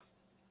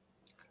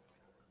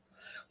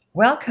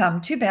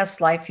Welcome to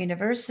Best Life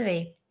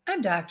University.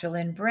 I'm Dr.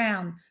 Lynn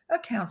Brown, a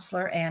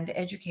counselor and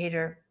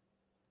educator.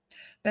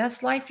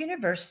 Best Life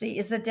University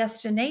is a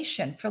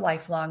destination for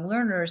lifelong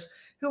learners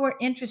who are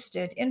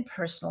interested in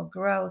personal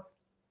growth.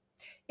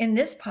 In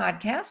this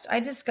podcast,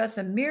 I discuss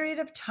a myriad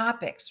of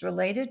topics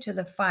related to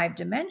the 5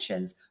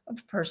 dimensions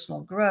of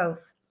personal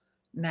growth: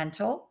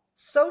 mental,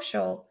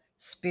 social,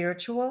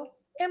 spiritual,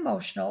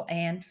 emotional,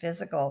 and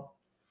physical.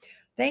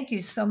 Thank you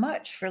so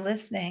much for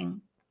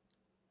listening.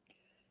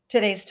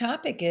 Today's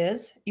topic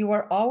is: you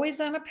are always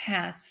on a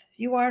path,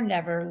 you are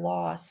never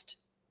lost.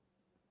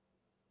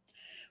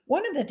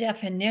 One of the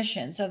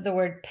definitions of the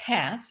word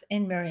path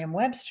in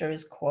Merriam-Webster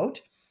is,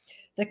 quote,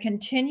 the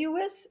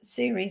continuous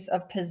series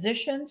of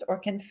positions or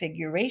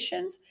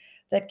configurations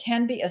that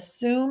can be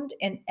assumed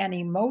in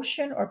any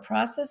motion or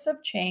process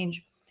of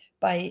change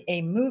by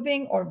a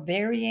moving or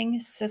varying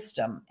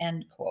system,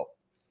 end quote.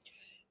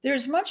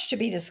 There's much to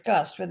be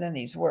discussed within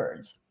these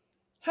words.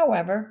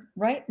 However,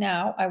 right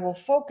now I will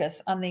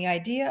focus on the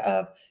idea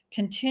of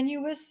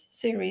continuous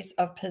series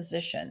of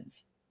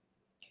positions.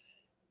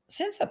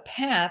 Since a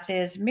path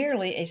is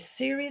merely a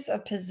series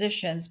of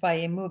positions by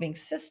a moving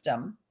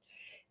system,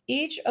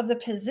 each of the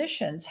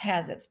positions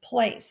has its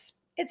place,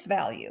 its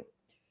value.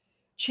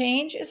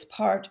 Change is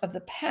part of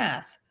the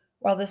path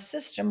while the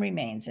system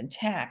remains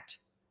intact.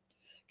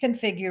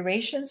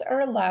 Configurations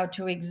are allowed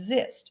to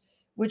exist,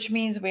 which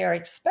means we are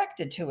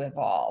expected to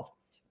evolve,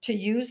 to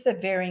use the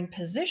varying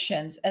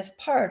positions as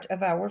part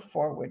of our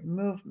forward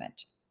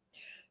movement.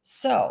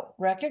 So,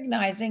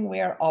 recognizing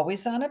we are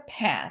always on a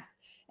path,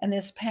 and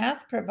this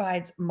path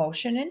provides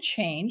motion and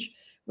change,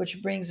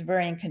 which brings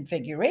varying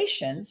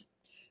configurations,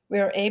 we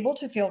are able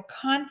to feel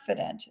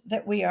confident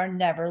that we are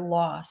never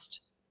lost.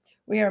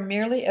 We are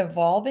merely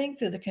evolving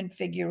through the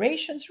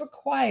configurations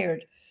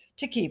required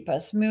to keep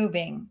us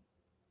moving,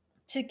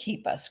 to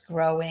keep us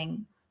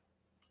growing.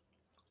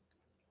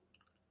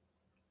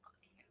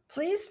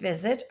 Please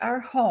visit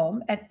our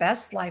home at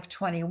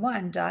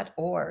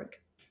bestlife21.org.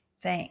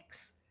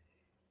 Thanks.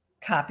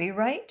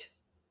 Copyright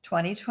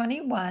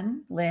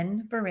 2021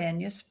 Lynn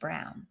Baranius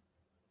Brown.